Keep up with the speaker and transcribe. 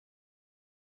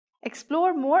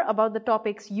Explore more about the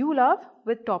topics you love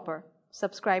with Toppr.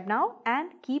 Subscribe now and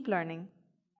keep learning.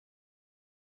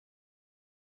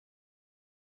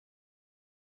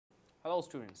 Hello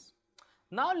students.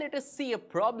 Now let us see a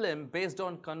problem based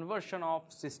on conversion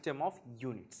of system of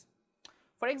units.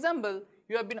 For example,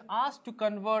 you have been asked to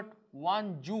convert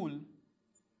 1 joule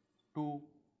to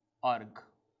erg.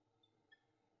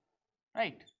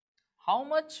 Right? How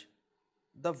much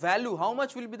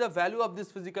will be the value of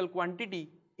this physical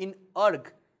quantity in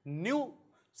erg, new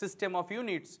system of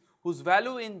units, whose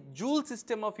value in joule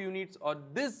system of units or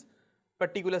this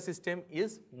particular system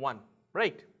is 1,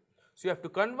 right? So you have to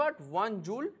convert 1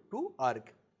 joule to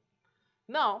erg.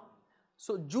 Now,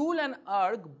 so joule and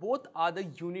erg both are the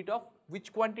unit of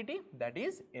which quantity? That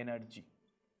is energy.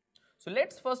 So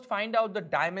let's first find out the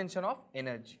dimension of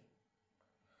energy.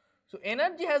 So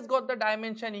energy has got the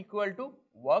dimension equal to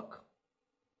work,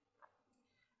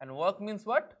 and work means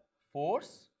what?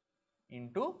 Force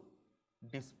into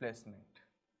displacement,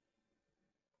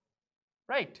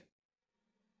 right?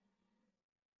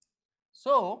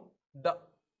 So the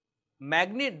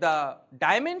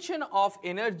dimension of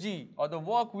energy or the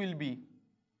work will be,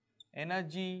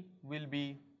 energy will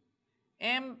be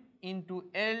m into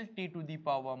L t to the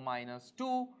power minus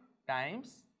 2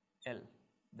 times L,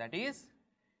 that is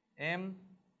m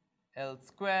L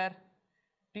square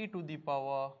t to the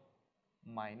power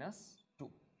minus 2.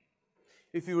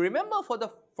 If you remember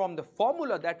from the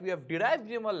formula that we have derived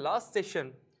in our last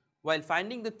session while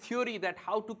finding the theory that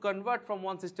how to convert from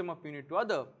one system of unit to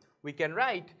other, we can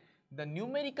write the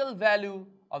numerical value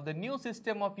of the new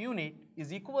system of unit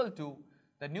is equal to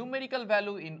the numerical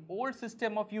value in old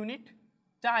system of unit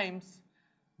times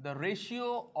the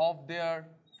ratio of their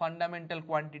fundamental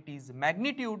quantities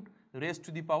magnitude raised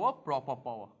to the power proper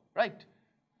power, right?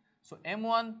 So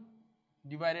m1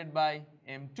 divided by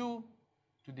m2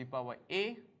 to the power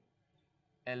a,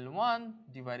 L1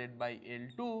 divided by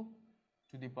L2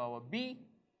 to the power b,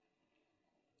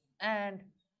 and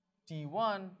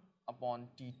T1 upon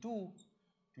T2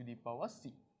 to the power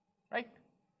c, right?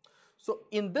 So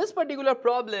in this particular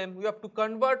problem, we have to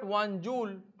convert 1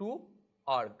 joule to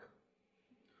erg.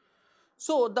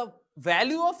 So the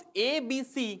value of A, B,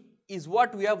 C is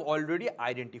what we have already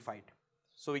identified.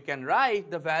 So we can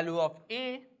write the value of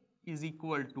A is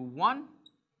equal to 1,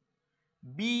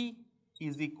 B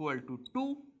is equal to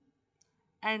 2,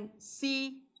 and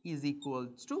C is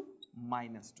equals to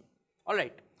minus 2.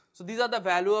 Alright, so these are the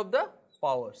value of the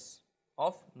powers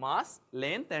of mass,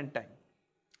 length and time.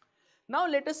 Now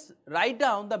let us write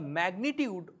down the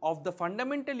magnitude of the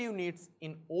fundamental units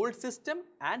in old system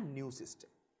and new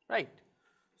system, right?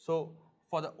 So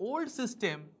for the old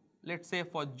system, let's say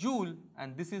for joule,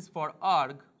 and this is for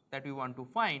erg that we want to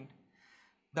find,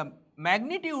 the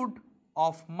magnitude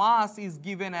of mass is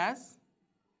given as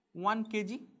 1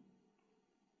 kg,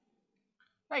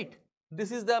 right?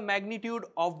 This is the magnitude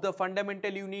of the fundamental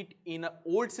unit in an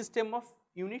old system of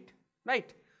unit,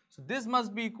 right? So this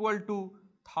must be equal to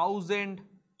 1000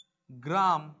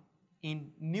 gram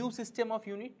in new system of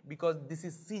unit, because this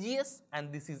is CGS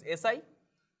and this is SI.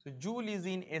 So joule is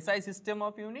in SI system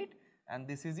of unit and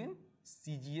this is in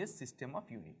CGS system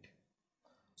of unit.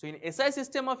 So in SI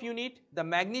system of unit, the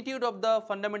magnitude of the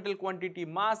fundamental quantity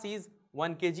mass is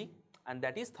 1 kg and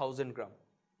that is 1000 gram,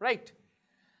 right?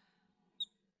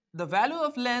 The value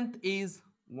of length is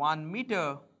 1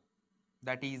 meter,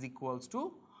 that is equals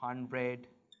to 100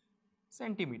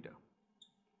 centimeter,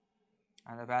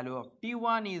 and the value of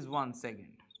T1 is 1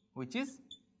 second, which is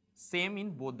same in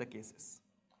both the cases.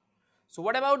 So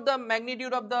what about the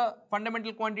magnitude of the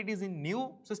fundamental quantities in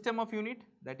new system of unit?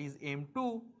 That is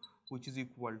M2, which is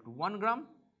equal to 1 gram,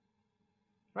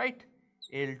 right?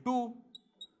 L2,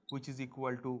 which is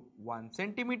equal to 1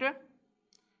 centimeter,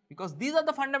 because these are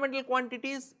the fundamental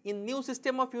quantities in new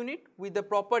system of unit with the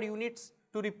proper units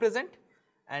to represent,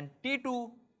 and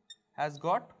T2 has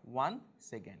got 1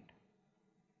 second,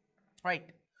 right?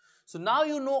 So now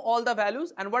you know all the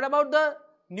values, and what about the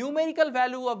numerical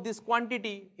value of this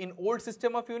quantity in old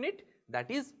system of unit? That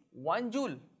is 1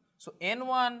 joule. So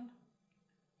N1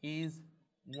 is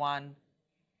 1,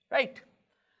 right?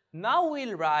 Now we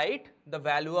will write the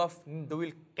value of, we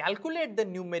will calculate the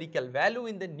numerical value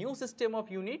in the new system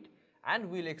of unit, and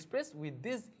we will express with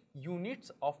these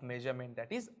units of measurement,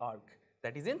 that is erg,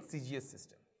 that is in CGS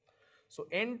system. So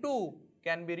N2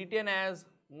 can be written as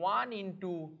 1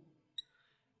 into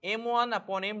M1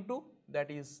 upon M2, that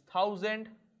is 1000.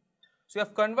 So you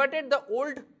have converted the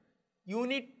old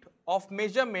unit of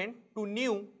measurement to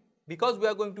new, because we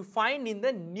are going to find in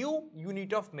the new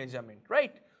unit of measurement,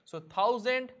 right? So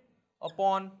 1000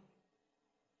 upon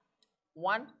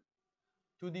 1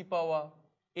 to the power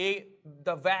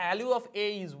the value of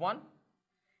A is 1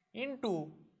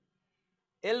 into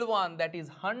L1, that is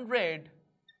 100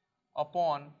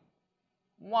 upon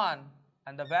 1,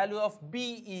 and the value of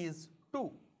B is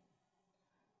 2,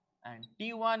 and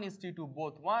T1 is T2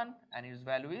 both 1 and its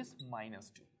value is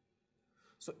 -2.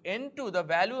 So N2, the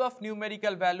value of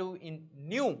numerical value in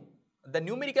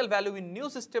numerical value in new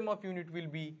system of unit will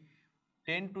be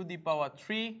 10 to the power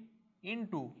 3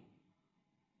 into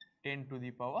 10 to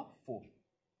the power 4.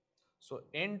 So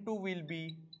N2 will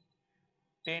be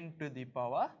 10 to the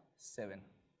power 7,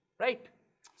 right?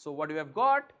 So what we have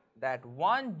got, that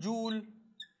 1 joule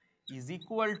is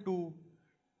equal to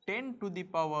 10 to the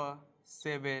power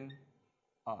 7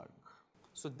 erg.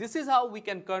 So this is how we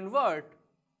can convert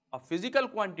a physical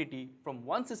quantity from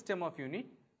one system of unit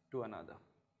to another.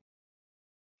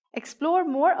 Explore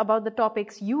more about the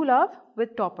topics you love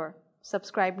with Toppr.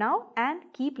 Subscribe now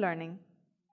and keep learning.